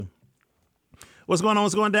What's going on?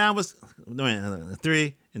 What's going down? What's no,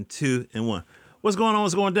 3 and 2 and 1. What's going on?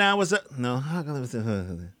 What's going down? What's up? No, 3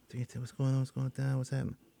 and 2. What's going on? What's going down? What's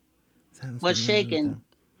happening? What's happening? What's shaking?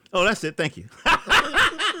 Oh, that's it. Thank you.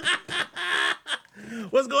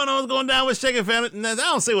 What's going on? What's going down? What's shaking, family? I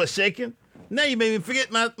don't say what's shaking. Now you made me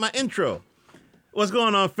forget my intro. What's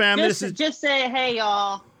going on, family? Just say, hey,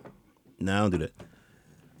 y'all. No, I don't do that.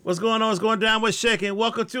 What's going on? What's going down? What's shaking?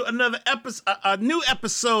 Welcome to another episode, a new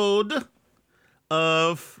episode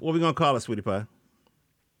of what we gonna call it, sweetie pie?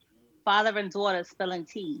 Father and daughter spilling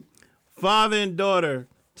tea. Father and daughter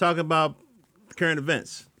talking about current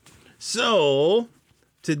events. So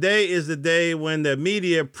today is the day when the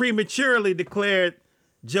media prematurely declared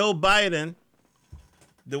Joe Biden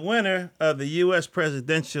the winner of the U.S.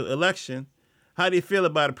 presidential election. How do you feel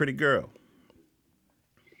about it, pretty girl?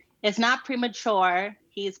 It's not premature.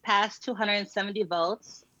 He's passed 270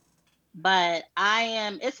 votes. But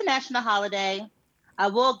it's a national holiday. I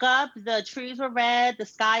woke up, the trees were red, the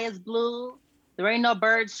sky is blue. There ain't no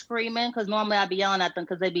birds screaming because normally I'd be yelling at them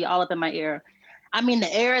because they'd be all up in my ear. I mean,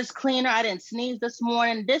 the air is cleaner. I didn't sneeze this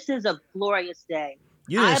morning. This is a glorious day.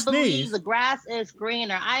 I believe the grass is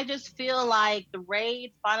greener. I just feel like the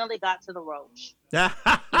raid finally got to the roach.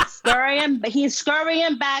 He's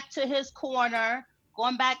scurrying back to his corner,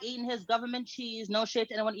 going back eating his government cheese. No shade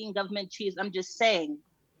to anyone eating government cheese. I'm just saying.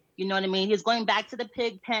 You know what I mean? He's going back to the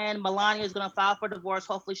pig pen. Melania is going to file for divorce.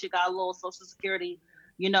 Hopefully she got a little Social Security,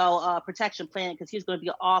 protection plan because he's going to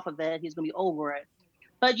be off of it. He's going to be over it.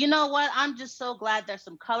 But you know what? I'm just so glad there's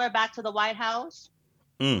some color back to the White House.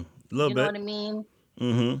 A little bit. You know what I mean?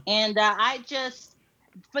 Mm-hmm. And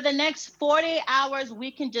for the next 40 hours,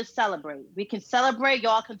 we can just celebrate. We can celebrate.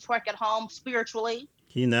 Y'all can twerk at home spiritually.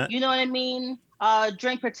 He not. You know what I mean?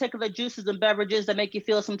 Drink particular juices and beverages that make you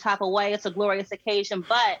feel some type of way. It's a glorious occasion.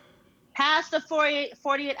 But past the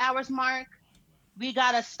 48 hours mark, we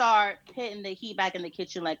gotta start hitting the heat back in the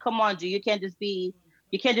kitchen. Like, come on, dude, you can't just be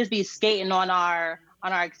skating on our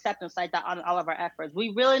acceptance like that on all of our efforts. We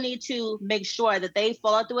really need to make sure that they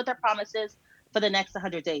follow through with their promises for the next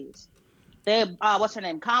 100 days. What's her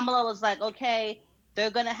name? Kamala was like, okay,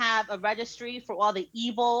 they're gonna have a registry for all the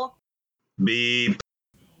evil beep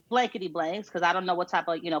blankety blanks, because I don't know what type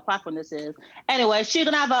of platform this is. Anyway, she's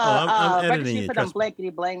gonna have a registry for them blankety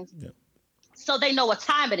blanks, so they know what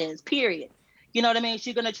time it is. Period. You know what I mean?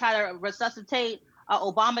 She's gonna try to resuscitate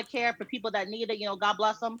Obamacare for people that need it. God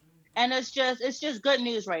bless them. And it's just good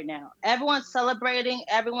news right now. Everyone's celebrating.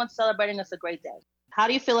 It's a great day. How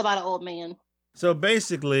do you feel about it, old man? So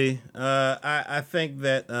basically, I think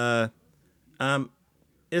that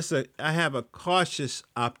I have a cautious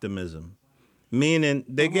optimism. Meaning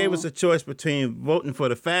they gave us a choice between voting for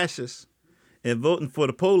the fascists and voting for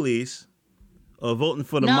the police or voting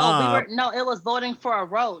for the mob. It was voting for a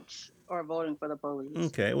roach or voting for the police.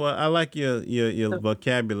 Okay, well, I like your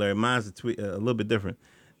vocabulary. Mine's a little bit different.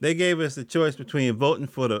 They gave us the choice between voting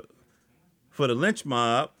for the lynch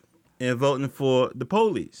mob and voting for the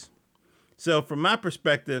police. So from my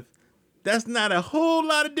perspective, that's not a whole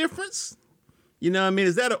lot of difference. You know what I mean?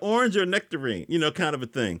 Is that an orange or a nectarine? Kind of a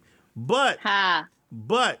thing. But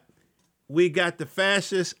we got the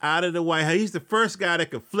fascists out of the White House. He's the first guy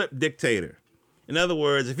that could flip dictator. In other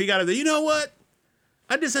words, if he got to, you know what?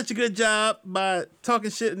 I did such a good job by talking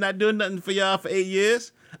shit and not doing nothing for y'all for 8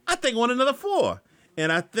 years. I think I want another 4. And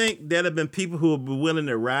I think there'd have been people who would be willing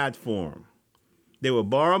to ride for him. They would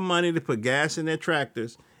borrow money to put gas in their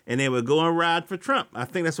tractors, and they would go and ride for Trump. I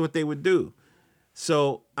think that's what they would do.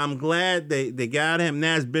 So I'm glad they got him.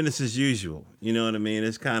 Now it's business as usual. You know what I mean?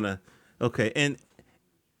 It's kind of okay. And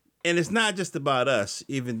it's not just about us,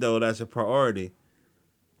 even though that's a priority.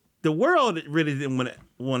 The world really didn't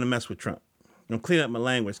want to mess with Trump. I'm cleaning up my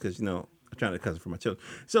language because I'm trying to cuss for my children.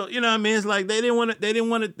 So what I mean? It's like they didn't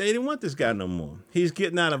want this guy no more. He's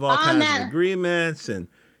getting out of all kinds of agreements and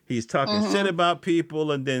he's talking shit about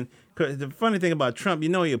people. And then 'cause the funny thing about Trump,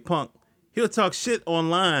 he's a punk. He'll talk shit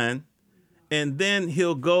online. And then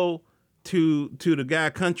he'll go to the guy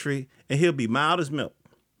country and he'll be mild as milk.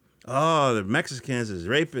 Oh, the Mexicans is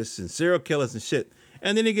rapists and serial killers and shit.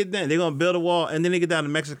 And then they get down. They're going to build a wall. And then they get down to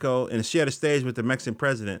Mexico and share the stage with the Mexican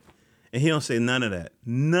president. And he don't say none of that.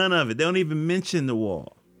 None of it. They don't even mention the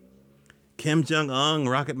wall. Kim Jong-un,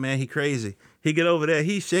 Rocket Man, he crazy. He get over there.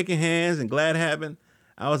 He's shaking hands and glad having.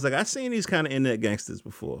 I was like, I've seen these kind of internet gangsters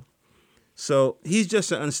before. So he's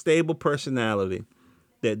just an unstable personality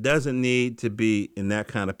that doesn't need to be in that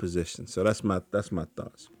kind of position. So that's my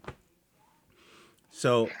thoughts.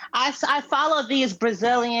 So I follow these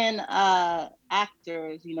Brazilian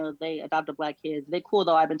actors. They adopted black kids. They cool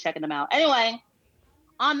though. I've been checking them out. Anyway,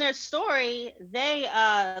 on their story,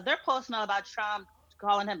 they're posting all about Trump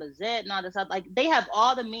calling him a zit and all this stuff. Like they have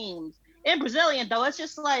all the memes. In Brazilian though, it's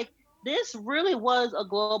just like this really was a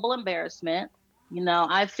global embarrassment. You know,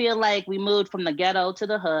 I feel like we moved from the ghetto to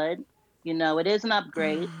the hood. You know, it is an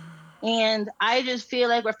upgrade. And I just feel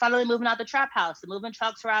like we're finally moving out the trap house. The moving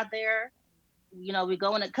trucks are out there. You know, we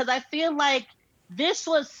go in it because I feel like this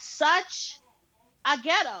was such a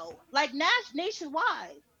ghetto, like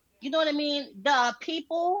nationwide. You know what I mean? The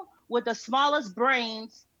people with the smallest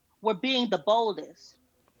brains were being the boldest.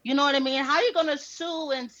 You know what I mean? How are you gonna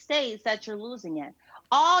sue in states that you're losing in?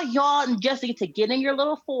 All y'all just need to get in your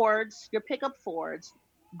little Fords, your pickup Fords,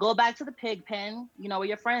 go back to the pig pen, you know where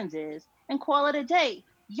your friends is, and call it a day.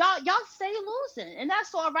 Y'all stay losing, and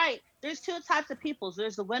that's all right. There's two types of peoples.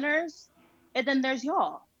 There's the winners, and then there's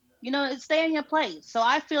y'all. You know, stay in your place. So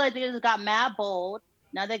I feel like they just got mad bold.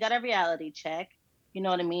 Now they got a reality check. You know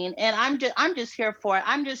what I mean? And I'm just here for it.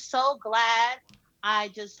 I'm just so glad. I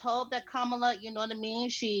just hope that Kamala, you know what I mean?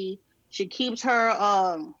 She keeps her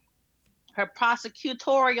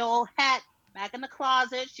prosecutorial hat back in the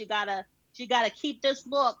closet. She gotta keep this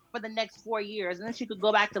look for the next 4 years, and then she could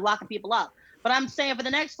go back to locking people up. But I'm saying for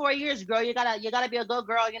the next 4 years, girl, you gotta be a good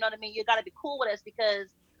girl. You know what I mean? You gotta be cool with us because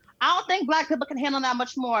I don't think black people can handle that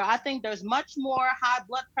much more. I think there's much more high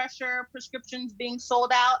blood pressure prescriptions being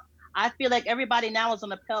sold out. I feel like everybody now is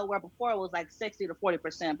on a pill where before it was like 60 to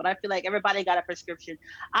 40%, but I feel like everybody got a prescription.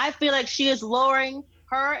 I feel like she is lowering,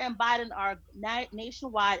 her and Biden are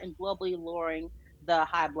nationwide and globally lowering the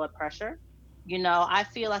high blood pressure. You know, I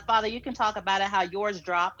feel like, Father, you can talk about it how yours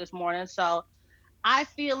dropped this morning. So I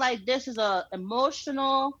feel like this is a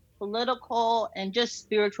emotional, political, and just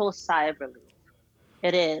spiritual sigh of relief.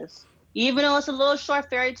 It is. Even though it's a little short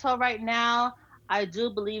fairy tale right now, I do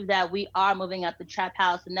believe that we are moving up the trap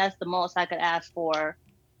house, and that's the most I could ask for.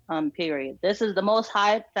 Period. This is the most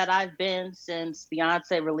hype that I've been since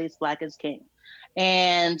Beyonce released Black is King,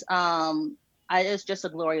 and it's just a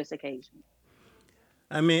glorious occasion.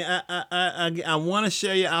 I mean, I want to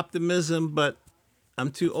share your optimism, but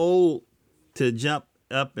I'm too old to jump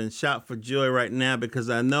up and shout for joy right now because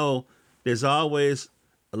I know there's always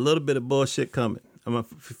a little bit of bullshit coming. I'm gonna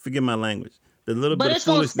forgive my language. The little But bit of it's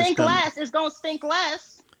gonna foolishness stink coming. less. It's gonna stink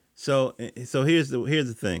less. So here's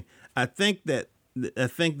the thing. I think that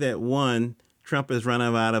one, Trump has run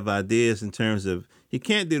out of ideas in terms of he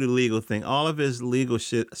can't do the legal thing. All of his legal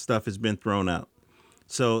shit stuff has been thrown out.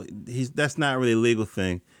 So that's not really a legal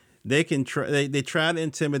thing. They can try. They try to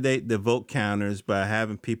intimidate the vote counters by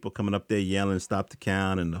having people coming up there yelling "Stop the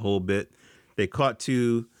count" and the whole bit. They caught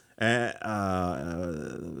two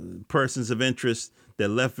persons of interest that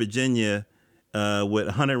left Virginia with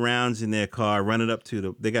 100 rounds in their car, running up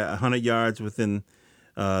to They got 100 yards within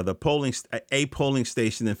a polling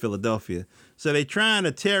station in Philadelphia. So they trying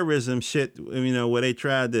to terrorism shit. You know, where they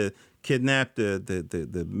tried to kidnap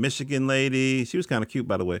the Michigan lady. She was kind of cute,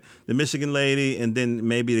 by the way. The Michigan lady, and then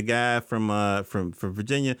maybe the guy from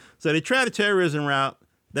Virginia. So they tried a terrorism route.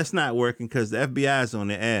 That's not working because the FBI is on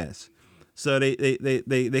their ass. So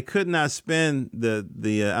they could not spend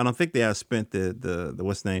the I don't think they have spent the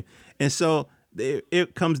what's the name. And so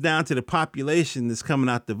it comes down to the population that's coming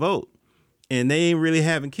out to vote, and they ain't really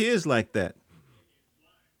having kids like that.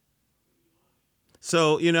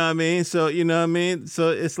 So you know what I mean. So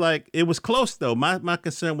it's like it was close though. My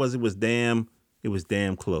concern was it was damn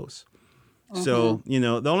close. Mm-hmm. So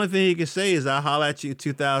the only thing you can say is I'll holler at you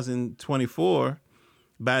 2024.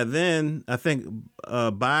 By then, I think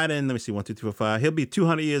Biden. Let me see, 1, 2, 3, 4, 5. He'll be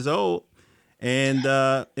 200 years old, and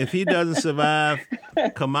if he doesn't survive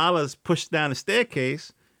Kamala's push down the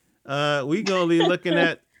staircase, we gonna be looking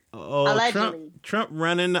at Allegedly. Trump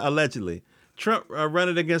running allegedly. Trump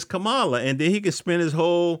running against Kamala, and then he can spend his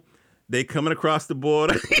whole they coming across the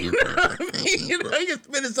border. You know what I mean? He can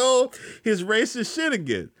spend his racist shit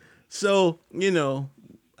again. So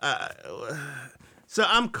so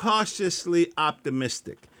I'm cautiously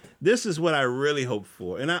optimistic. This is what I really hope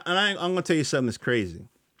for, and I'm gonna tell you something that's crazy.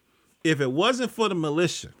 If it wasn't for the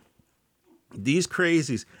militia, these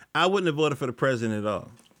crazies, I wouldn't have voted for the president at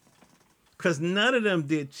all, because none of them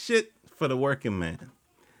did shit for the working man.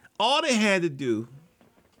 All they had to do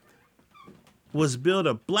was build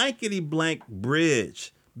a blankety blank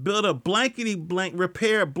bridge, build a blankety blank,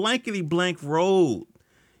 repair a blankety blank road,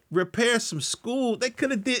 repair some school. They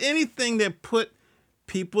could have did anything that put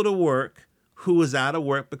people to work who was out of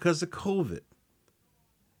work because of COVID.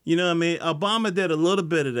 You know what I mean? Obama did a little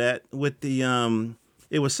bit of that with the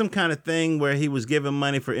it was some kind of thing where he was giving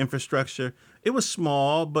money for infrastructure. It was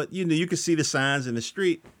small, but you could see the signs in the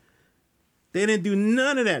street. They didn't do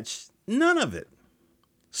none of that. None of it.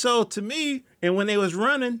 So to me, and when they was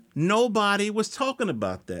running, nobody was talking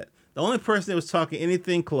about that. The only person that was talking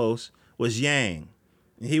anything close was Yang.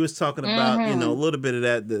 And he was talking about, a Mm-hmm. little bit of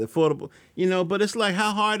that, the affordable, but it's like,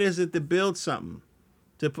 how hard is it to build something?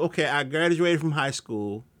 Okay, I graduated from high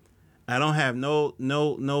school. I don't have no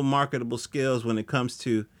marketable skills when it comes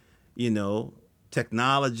to, you know,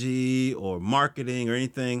 technology or marketing or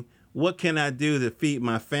anything. What can I do to feed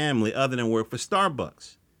my family other than work for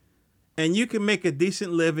Starbucks? And you can make a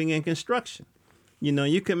decent living in construction.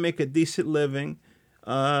 You can make a decent living.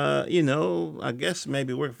 I guess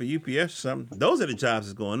maybe work for UPS or something. Those are the jobs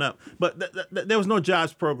that's going up. But there was no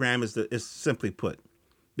jobs program. Is simply put,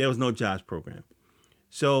 there was no jobs program.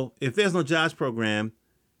 So if there's no jobs program,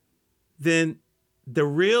 then the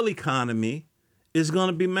real economy is going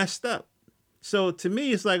to be messed up. So to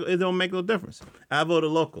me, it's like it don't make no difference. I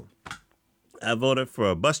voted local. I voted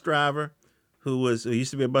for a bus driver who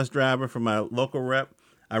used to be a bus driver for my local rep.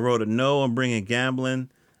 I wrote a no on bringing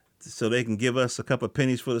gambling so they can give us a couple of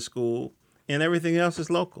pennies for the school, and everything else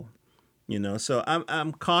is local. So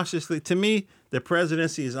I'm cautiously. To me, the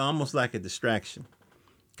presidency is almost like a distraction,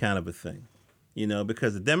 kind of a thing.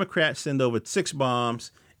 Because the Democrats send over 6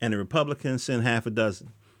 bombs and the Republicans send half a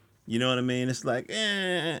dozen. You know what I mean? It's like, you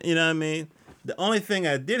know what I mean? The only thing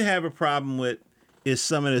I did have a problem with is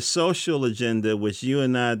some of the social agenda, which you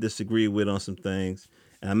and I disagree with on some things.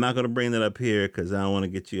 And I'm not going to bring that up here because I don't want to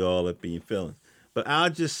get you all up in your feelings. But I'll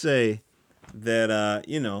just say that,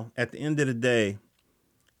 at the end of the day,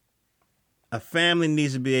 a family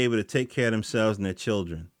needs to be able to take care of themselves and their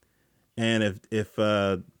children. And if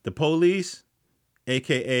the police,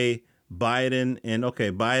 aka Biden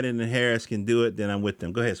and Harris can do it, then I'm with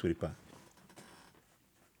them. Go ahead, sweetie pie.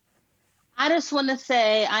 I just want to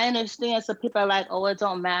say I understand some people are like, oh, it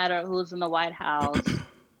don't matter who's in the White House.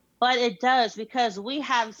 But it does because we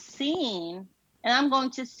have seen, and I'm going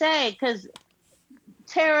to say, because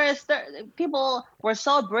terrorists, people were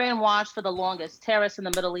so brainwashed for the longest. Terrorists in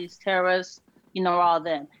the Middle East, terrorists, all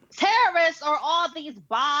them. Terrorists are all these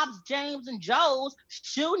Bobs, James, and Joes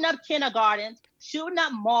shooting up kindergartens, shooting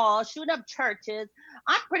up malls, shooting up churches.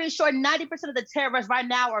 I'm pretty sure 90% of the terrorists right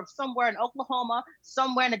now are somewhere in Oklahoma,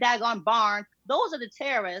 somewhere in the daggone barn. Those are the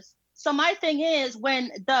terrorists. So my thing is,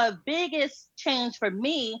 when the biggest change for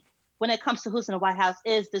me when it comes to who's in the White House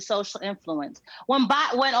is the social influence. When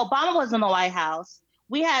Obama was in the White House,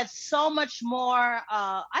 we had so much more.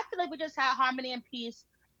 I feel like we just had harmony and peace.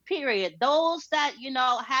 Period. Those that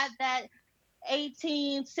had that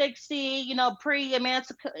 1860,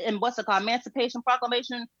 and what's it called, Emancipation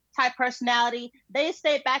Proclamation type personality, they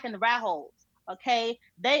stayed back in the rat holes. Okay,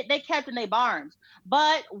 they kept in their barns.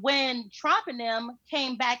 But when Trump and them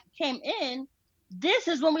came in, this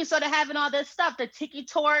is when we started having all this stuff, the tiki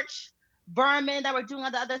torch, vermin that were doing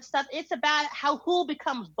all the other stuff. It's about who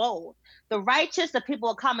becomes bold. The righteous, the people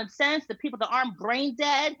of common sense, the people that aren't brain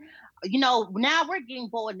dead. Now we're getting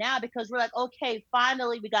bold now because we're like, okay,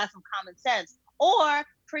 finally we got some common sense. Or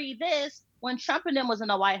pre this, when Trump and them was in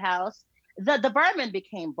the White House, the Berman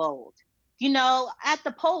became bold. At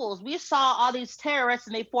the polls, we saw all these terrorists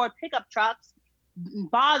in their Ford pickup trucks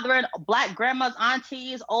bothering black grandmas,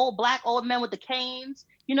 aunties, old men with the canes.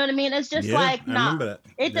 You know what I mean? It's just Yeah, like, I nah. remember that.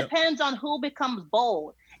 It Yep. depends on who becomes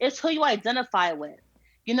bold. It's who you identify with.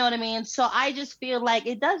 You know what I mean? So I just feel like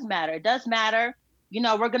it does matter. It does matter.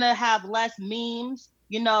 We're gonna have less memes.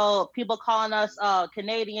 People calling us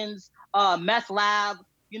Canadians, meth lab.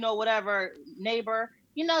 Whatever neighbor.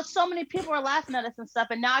 So many people are laughing at us and stuff,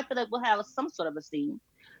 and now I feel like we'll have some sort of esteem.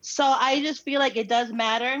 So I just feel like it does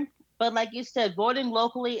matter. But like you said, voting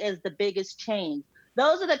locally is the biggest change.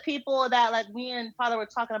 Those are the people that, like me and Father were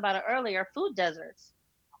talking about it earlier, food deserts,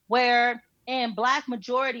 where in black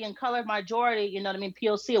majority and colored majority, you know what I mean,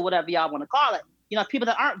 POC or whatever y'all want to call it, people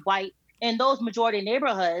that aren't white in those majority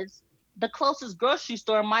neighborhoods, the closest grocery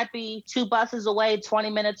store might be 2 buses away, 20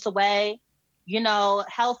 minutes away.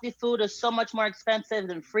 Healthy food is so much more expensive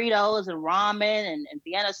than Fritos and ramen and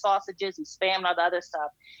Vienna sausages and spam and all the other stuff.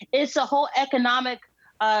 It's a whole economic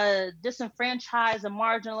disenfranchise and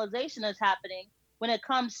marginalization that's happening when it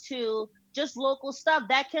comes to just local stuff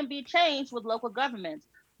that can be changed with local governments.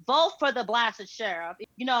 Vote for the blasted sheriff,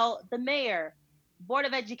 the mayor, board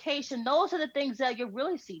of education. Those are the things that you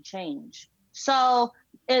really see change. So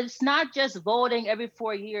it's not just voting every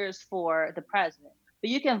 4 years for the president,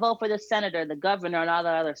 but you can vote for the senator, the governor, and all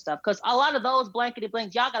that other stuff. Because a lot of those blankety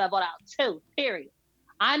blanks, y'all gotta vote out too. Period.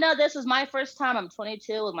 I know this was my first time. I'm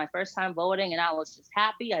 22. It was my first time voting, and I was just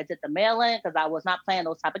happy. I did the mail-in because I was not playing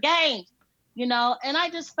those type of games, And I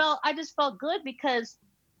just felt good because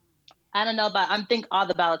I don't know about. I think all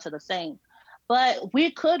the ballots are the same, But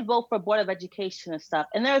we could vote for Board of Education and stuff.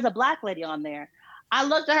 And there's a black lady on there. I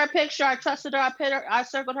looked at her picture. I trusted her. I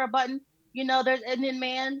circled her button. There's Indian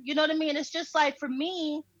man. You know what I mean? It's just like, for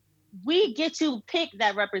me, we get to pick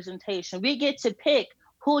that representation. We get to pick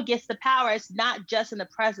who gets the power. It's not just in the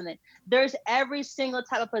president. There's every single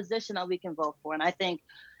type of position that we can vote for. And I think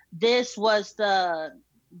this was the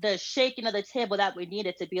shaking of the table that we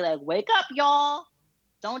needed to be like, wake up, y'all.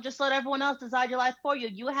 Don't just let everyone else decide your life for you.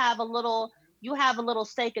 You have a little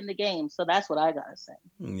stake in the game. So that's what I gotta say.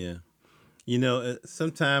 Yeah.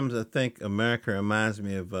 Sometimes I think America reminds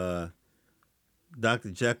me of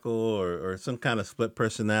Dr. Jekyll or some kind of split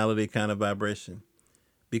personality kind of vibration.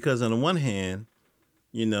 Because on the one hand,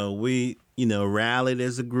 we, rallied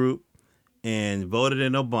as a group and voted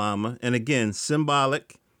in Obama. And again,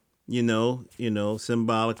 symbolic,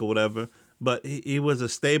 symbolic or whatever. But he was a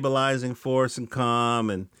stabilizing force and calm,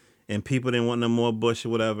 and people didn't want no more Bush or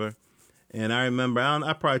whatever. And I remember,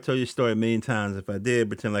 I probably told you a story a million times. If I did,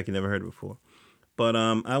 pretend like you never heard it before. But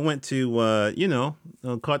I went to,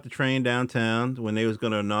 caught the train downtown when they was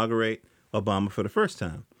going to inaugurate Obama for the first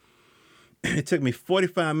time. It took me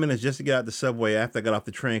 45 minutes just to get out the subway after I got off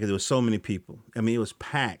the train because there was so many people. I mean, it was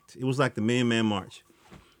packed. It was like the Million Man March.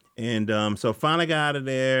 And so finally got out of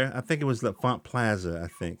there. I think it was La Font Plaza, I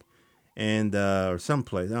think. And, or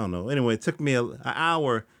someplace, I don't know. Anyway, it took me an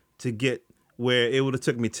hour to get where it would have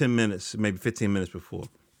took me 10 minutes, maybe 15 minutes before.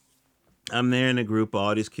 I'm there in a group of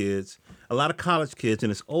all these kids, a lot of college kids,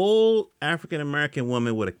 and this old African-American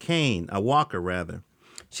woman with a cane, a walker rather.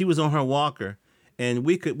 She was on her walker, and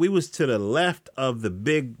we was to the left of the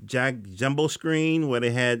big jumbo screen where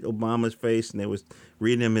they had Obama's face and they was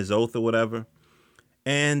reading him his oath or whatever.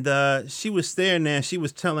 And she was there now. She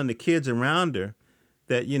was telling the kids around her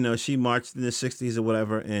that, she marched in the 60s or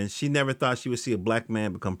whatever, and she never thought she would see a black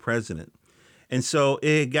man become president. And so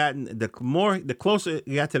it had gotten, the closer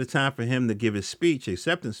it got to the time for him to give his speech,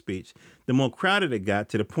 acceptance speech, the more crowded it got,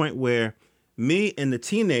 to the point where me and the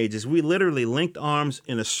teenagers, we literally linked arms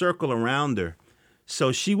in a circle around her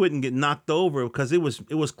so she wouldn't get knocked over, because it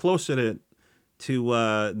was closer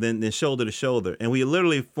than shoulder to shoulder. And we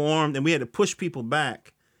literally formed, and we had to push people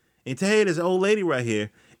back and say, hey, there's an old lady right here.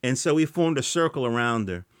 And so we formed a circle around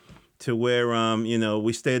her to where,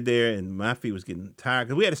 we stayed there, and my feet was getting tired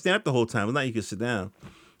because we had to stand up the whole time. It was not you could sit down,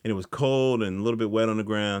 and it was cold and a little bit wet on the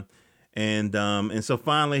ground. And so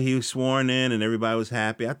finally he was sworn in, and everybody was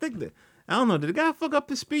happy. I don't know, did the guy fuck up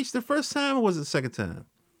his speech the first time, or was it the second time?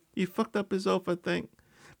 He fucked up his oath, I think.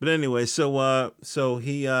 But anyway, so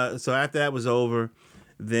after that was over,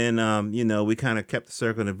 then we kind of kept the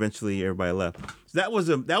circle, and eventually everybody left. So that was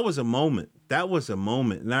a moment. That was a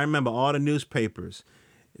moment, and I remember all the newspapers,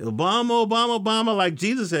 Obama, like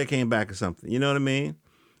Jesus had came back or something. You know what I mean?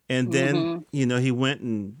 And then he went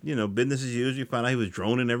and business as usual. You found out he was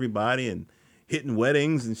droning everybody and hitting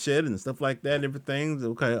weddings and shit and stuff like that. And everything.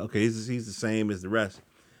 Okay, he's the same as the rest.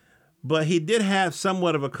 But he did have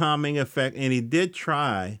somewhat of a calming effect, and he did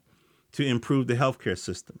try to improve the healthcare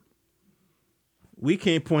system. We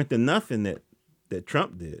can't point to nothing that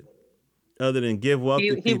Trump did, other than give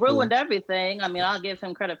wealthy people. He ruined everything. I mean, I'll give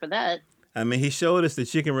him credit for that. I mean, he showed us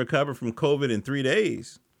that you can recover from COVID in 3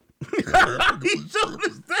 days. He showed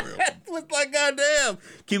us that. It's like, goddamn,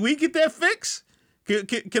 can we get that fixed?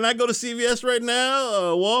 Can I go to CVS right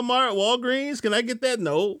now? Walmart, Walgreens? Can I get that?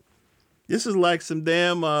 No. This is like some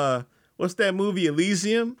damn, what's that movie,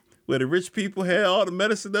 Elysium? Where the rich people had all the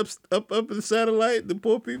medicine up in the satellite. The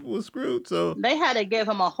poor people were screwed. So they had to give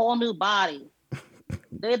him a whole new body.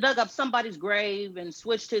 They dug up somebody's grave and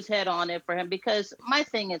switched his head on it for him. Because my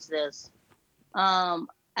thing is this. At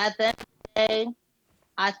the end of the day,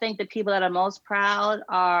 I think the people that are most proud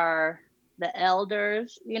are the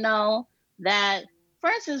elders, that, for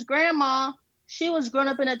instance, grandma, she was growing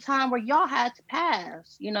up in a time where y'all had to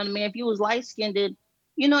pass. You know what I mean? If you was light-skinned,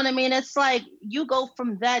 you know what I mean? It's like you go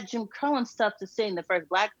from that Jim Crow and stuff to seeing the first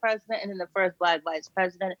black president and then the first black vice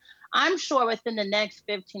president. I'm sure within the next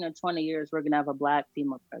 15 or 20 years, we're going to have a black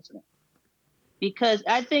female president. Because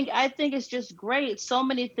I think it's just great. So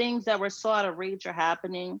many things that were so out of reach are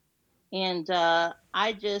happening. And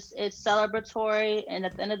it's celebratory. And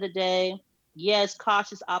at the end of the day, yes,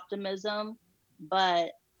 cautious optimism,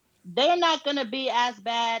 but they're not going to be as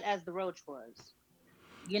bad as the Roach was.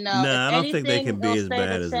 I don't think they can be as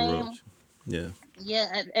bad as the Roach. Yeah.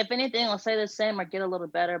 Yeah. If anything, I'll say the same or get a little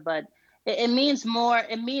better, but it means more.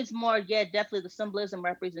 It means more. Yeah, definitely the symbolism,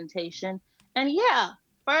 representation. And yeah,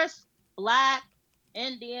 first, Black,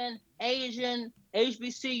 Indian, Asian,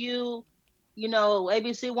 HBCU,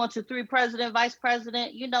 ABC 1, 2, 3 president, vice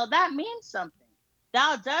president, that means something.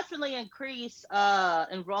 that'll definitely increase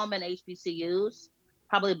enrollment in HBCUs,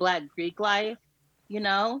 probably Black Greek life, you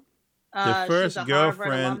know. The She's first a Harvard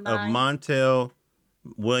girlfriend of alumni. Montel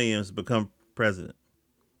Williams become president.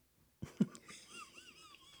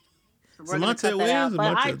 So Is it we're gonna cut Montel that Williams out. or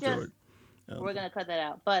But I Montel just Jordan? I don't we're know. gonna cut that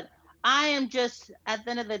out. But I am just at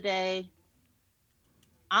the end of the day,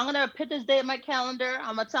 I'm gonna put this day in my calendar.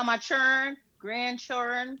 I'm gonna tell my children,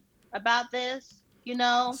 grandchildren about this,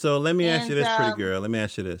 So let me ask you and this, pretty girl. Let me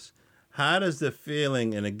ask you this. How does the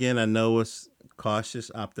feeling, and again, I know it's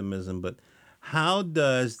cautious optimism, but how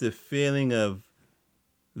does the feeling of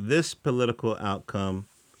this political outcome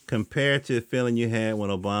compare to the feeling you had when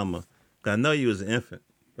Obama? 'Cause I know you was an infant,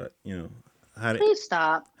 but how do please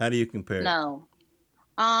stop. how do you compare it? No.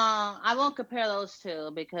 I won't compare those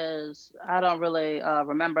two because I don't really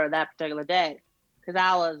remember that particular day because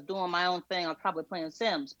I was doing my own thing. I was probably playing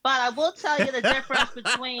Sims. But I will tell you the difference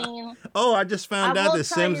between. Oh, I just I found out will that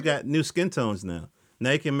tell Sims you. got new skin tones now.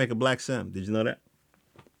 Now you can make a black Sim. Did you know that?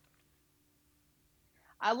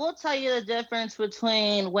 I will tell you the difference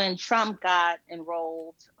between when Trump got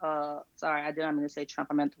enrolled. Sorry, I didn't mean to say Trump.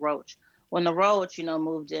 I meant the Roach. When the Roach,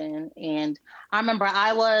 moved in, and I remember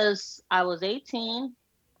I was 18.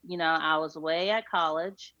 I was away at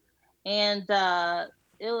college, and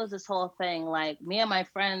it was this whole thing. Like me and my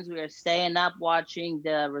friends, we were staying up watching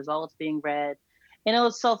the results being read, and it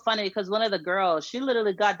was so funny because one of the girls, she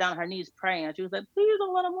literally got down on her knees praying. She was like, "Please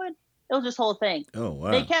don't let him win." It was this whole thing. Oh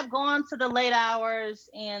They wow. kept going to the late hours,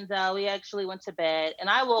 and we actually went to bed. And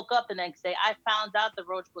I woke up the next day. I found out the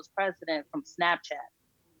Roach was president from Snapchat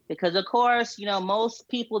because, of course, most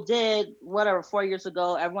people did whatever 4 years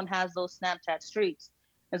ago. Everyone has those Snapchat streaks,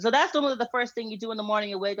 and so that's the first thing you do in the morning.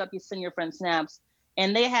 You wake up, you send your friend snaps,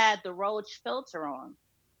 and they had the Roach filter on.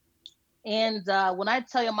 And when I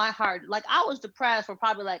tell you my heart, like I was depressed for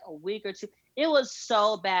probably like a week or two. It was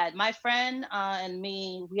so bad. My friend and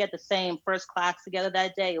me, we had the same first class together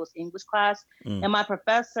that day. It was English class. Mm. And my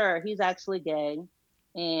professor, he's actually gay.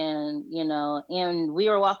 And we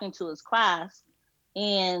were walking to his class,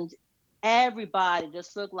 and everybody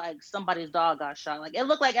just looked like somebody's dog got shot. Like it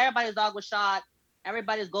looked like everybody's dog was shot.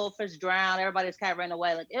 Everybody's goldfish drowned. Everybody's cat ran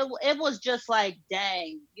away. Like it was just like,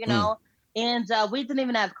 dang, Mm. and we didn't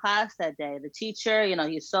even have class that day. The teacher,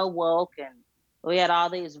 he's so woke, and we had all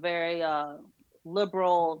these very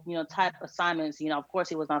liberal, type assignments. Of course,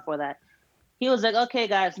 he was not for that. He was like, "Okay,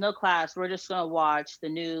 guys, no class. We're just gonna watch the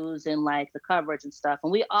news and like the coverage and stuff."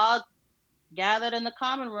 And we all gathered in the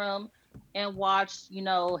common room and watched,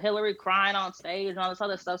 Hillary crying on stage and all this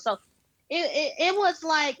other stuff. So it was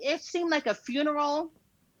like it seemed like a funeral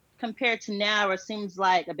compared to now, it seems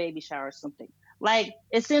like a baby shower or something. Like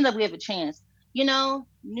it seems like we have a chance.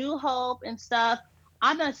 New hope and stuff.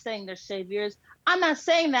 I'm not saying they're saviors. I'm not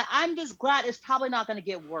saying that. I'm just glad it's probably not going to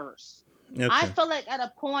get worse. I Okay. feel like at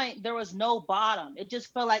a point there was no bottom. It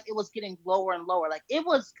just felt like it was getting lower and lower. Like it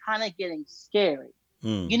was kind of getting scary. You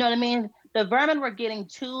Mm. know what I mean? The vermin were getting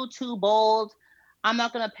too bold. I'm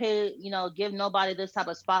not gonna give nobody this type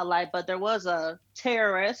of spotlight, but there was a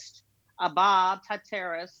terrorist, a Bob type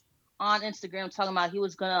terrorist on Instagram talking about he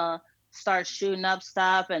was gonna start shooting up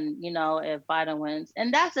stuff, and if Biden wins.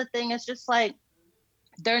 And that's the thing. It's just like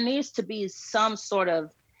there needs to be some sort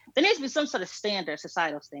of standard,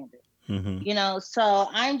 societal standard. Mm-hmm. So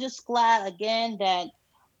I'm just glad again that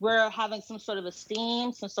we're having some sort of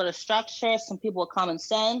esteem, some sort of structure, some people with common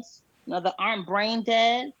sense, that aren't brain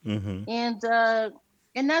dead, Mm-hmm.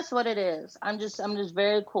 and that's what it is. I'm just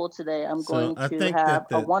very cool today. I'm So going I to think have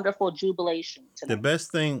that a the wonderful jubilation the tonight.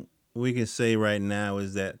 best thing we can say right now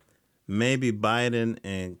is that maybe Biden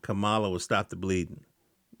and Kamala will stop the bleeding.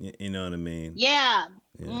 You know what I mean? Yeah.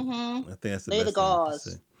 Yeah. Mm-hmm. I think that's the Lay the best thing we can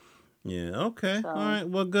say. gauze. Yeah. Okay. All So right.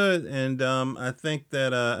 Well, good. And I think that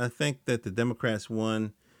the Democrats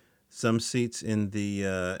won some seats in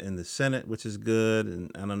the Senate, which is good.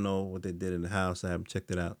 And I don't know what they did in the House. I haven't checked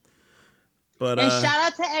it out. But and shout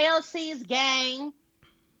out to ALC's gang.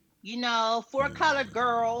 Four colored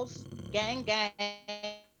girls, gang,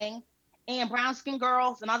 and brown skin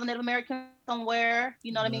girls and other Native Americans somewhere.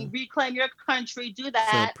 You know what I mean? uh, Reclaim your country, do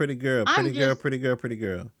that. so pretty girl, I'm pretty girl, just, pretty girl, pretty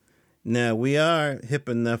girl. Now we are hip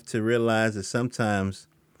enough to realize that sometimes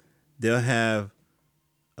they'll have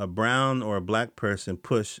a brown or a black person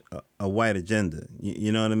push a white agenda.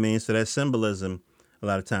 You know what I mean? So that symbolism a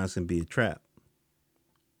lot of times can be a trap.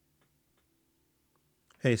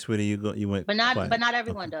 Hey, sweetie, you went but quiet. not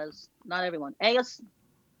everyone Okay. does. Not everyone. AOC,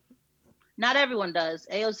 not everyone does.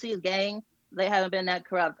 AOC is gang. They haven't been that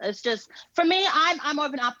corrupt. It's just for me. I'm more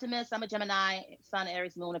of an optimist. I'm a Gemini, Sun,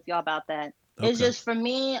 Aries, Moon. If y'all about that, it's Okay. just for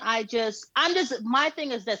me. I'm just. My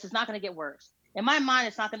thing is this. It's not going to get worse. In my mind,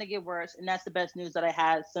 it's not going to get worse, and that's the best news that I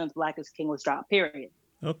had since Black is King was dropped. Period.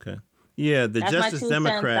 Okay. Yeah, the That's my Justice 2 cents.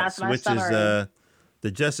 That's Democrats, my which is summary.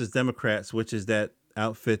 that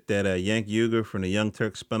outfit that Yank Yeager from the Young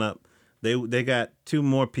Turks spun up. They got two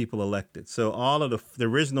more people elected. So all of the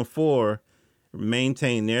original four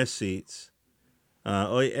maintain their seats.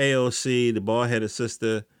 AOC, the bald-headed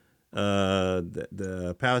sister,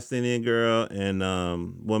 the Palestinian girl, and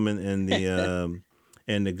woman,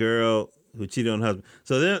 and the girl who cheated on her husband.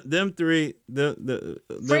 So them three,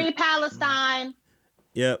 Free Palestine.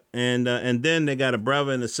 yep, and then they got a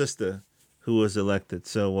brother and a sister who was elected.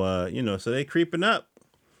 So so they creeping up,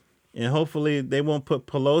 and hopefully they won't put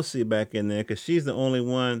Pelosi back in there because she's the only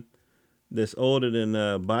one that's older than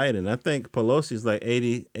Biden. I think Pelosi's like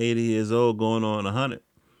 80 years old, going on 100.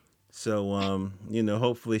 So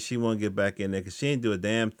hopefully she won't get back in there because she ain't do a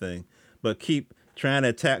damn thing, but keep trying to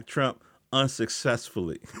attack Trump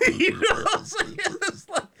unsuccessfully. You know what I'm saying? It's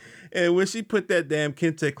like, and when she put that damn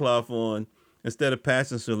kente cloth on instead of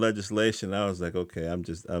passing some legislation, I was like, okay, I'm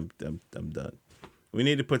done. We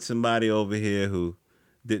need to put somebody over here who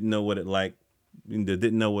didn't know what it's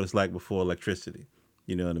like before electricity.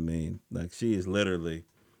 You know what I mean? Like she is literally,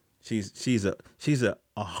 she's a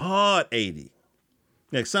hard 80.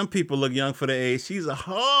 Like some people look young for the age. She's a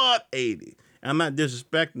hard 80. I'm not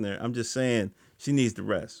disrespecting her. I'm just saying she needs to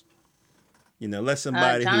rest. Let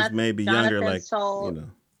somebody who's maybe younger, Jonathan like, Soul.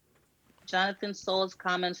 Jonathan Soul's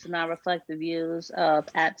comments do not reflect the views of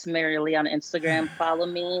 @Mary Lee on Instagram. Follow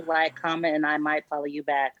me, like, comment, and I might follow you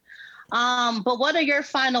back. But what are your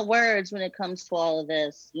final words when it comes to all of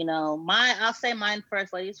this? I'll say mine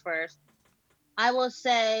first, ladies first. I will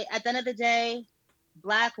say at the end of the day,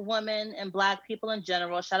 Black women and Black people in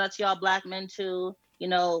general, shout out to y'all Black men too.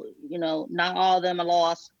 Not all of them are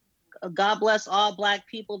lost. God bless all Black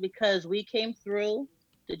people because we came through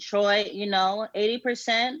Detroit.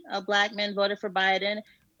 80% of Black men voted for Biden,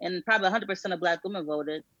 and probably 100% of Black women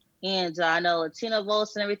voted. And I know Latino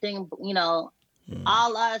votes and everything.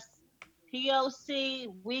 All us POC,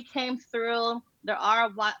 we came through. There are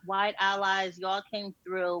white allies. Y'all came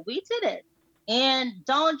through. We did it. And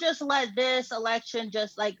don't just let this election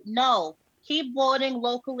no, keep voting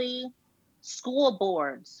locally, school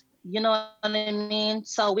boards, you know what I mean?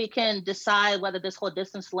 So we can decide whether this whole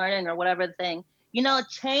distance learning or whatever thing,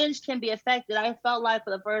 change can be affected. I felt like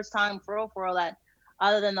for the first time for real, that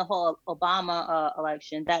other than the whole Obama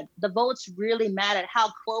election, that the votes really mattered,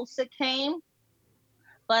 how close it came.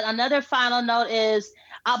 But another final note is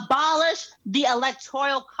abolish the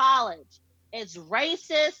electoral college. It's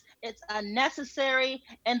racist, it's unnecessary,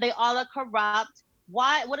 and they all are corrupt.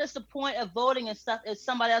 Why? What is the point of voting and stuff if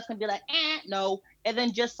somebody else can be like, no, and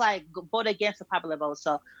then just like vote against the popular vote?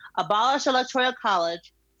 So abolish electoral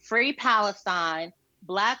college, free Palestine,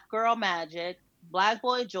 Black girl magic, Black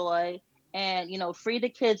boy joy, and free the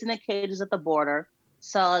kids in the cages at the border.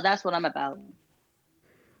 So that's what I'm about.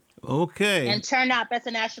 Okay. And turn up as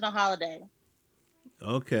a national holiday.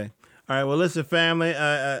 Okay. All right. Well, listen, family.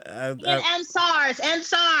 And SARS.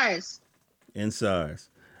 And SARS.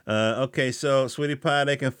 Okay. So, Sweetie Pie,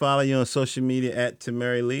 they can follow you on social media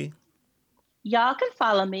 @Tamari Lee. Y'all can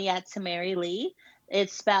follow me @Tamari Lee.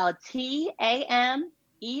 It's spelled TAMERILEE.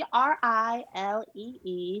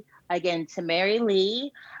 Again, Tamari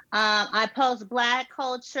Lee. I post Black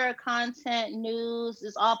culture, content, news.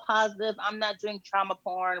 It's all positive. I'm not doing trauma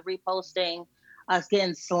porn, reposting us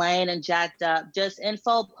getting slain and jacked up. Just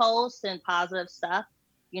info posts and positive stuff.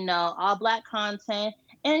 All Black content.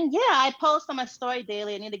 And yeah, I post on my story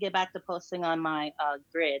daily. I need to get back to posting on my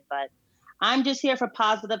grid, but I'm just here for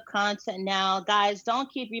positive content now. Guys,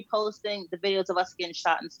 don't keep reposting the videos of us getting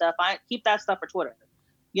shot and stuff. I keep that stuff for Twitter.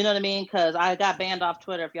 You know what I mean? Because I got banned off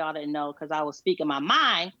Twitter if y'all didn't know, because I was speaking my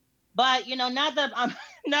mind. But now that I'm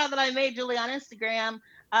now that I'm majorly on Instagram,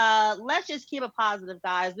 let's just keep it positive,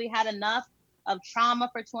 guys. We had enough of trauma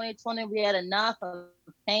for 2020. We had enough of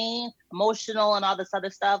pain, emotional, and all this other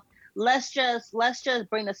stuff. Let's just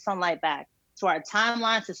bring the sunlight back to our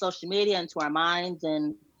timelines, to social media, and to our minds,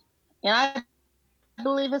 and I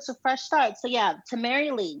believe it's a fresh start. So yeah,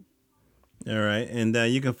 Tamari Lee. All right. And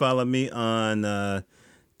you can follow me on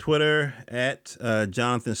Twitter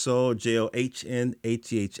 @Jonathan Soul,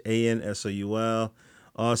 JOHNATHANSOUL.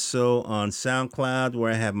 Also on SoundCloud,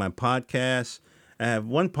 where I have my podcast. I have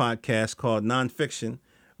one podcast called Nonfiction,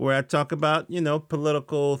 where I talk about,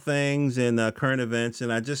 political things and current events.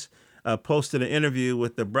 And I just posted an interview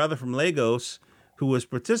with the brother from Lagos who was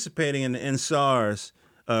participating in the NSARS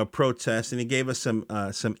protest, and he gave us some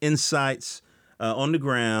insights on the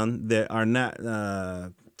ground that are not,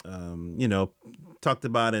 talked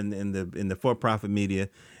about in the for-profit media.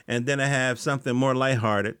 And then I have something more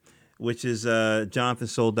lighthearted, which is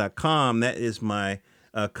jonathansoul.com. That is my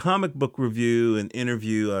comic book review and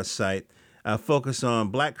interview site. I focus on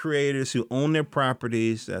Black creators who own their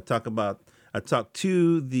properties. I talk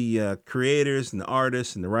to the creators and the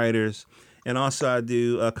artists and the writers, and also I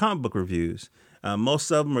do comic book reviews. Most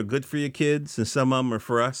of them are good for your kids, and some of them are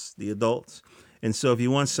for us, the adults. And so, if you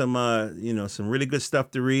want some really good stuff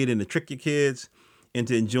to read and to trick your kids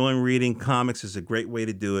into enjoying reading, comics is a great way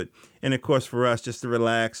to do it. And of course, for us, just to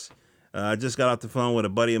relax. I just got off the phone with a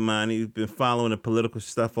buddy of mine. He's been following the political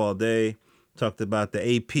stuff all day. Talked about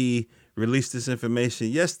the AP released this information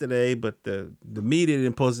yesterday, but the media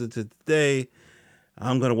didn't post it to today.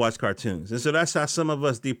 I'm going to watch cartoons. And so that's how some of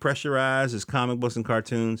us depressurize is comic books and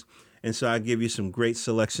cartoons. And so I give you some great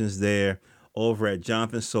selections there over at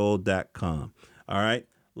jonathansoul.com. All right.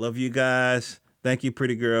 Love you guys. Thank you,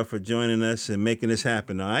 pretty girl, for joining us and making this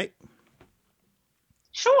happen. All right.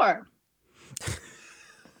 Sure.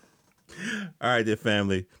 All right, dear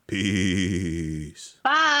family. Peace.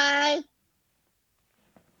 Bye.